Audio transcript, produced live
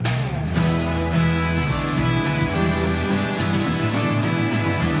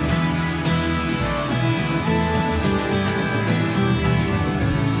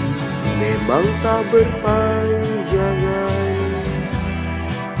tak berpanjangan,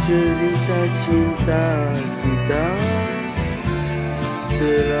 cerita cinta kita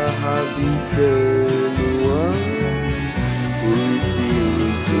telah habis semua. Puisi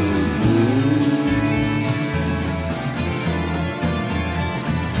untukmu.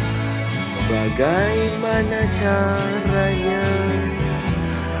 Bagaimana caranya,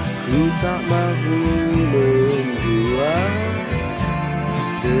 ku tak mahu membuat.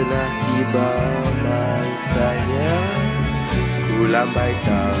 Telah tiba masanya, ku lambai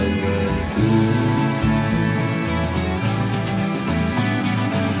tanganku.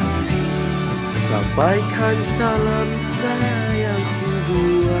 Sampaikan salam sayangku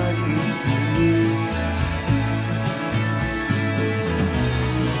buat ibu.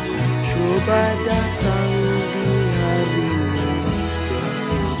 Coba datang di hari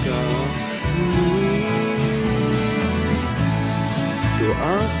nikahmu.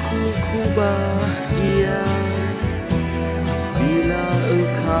 Doaku ku bahagia bila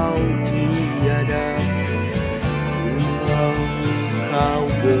engkau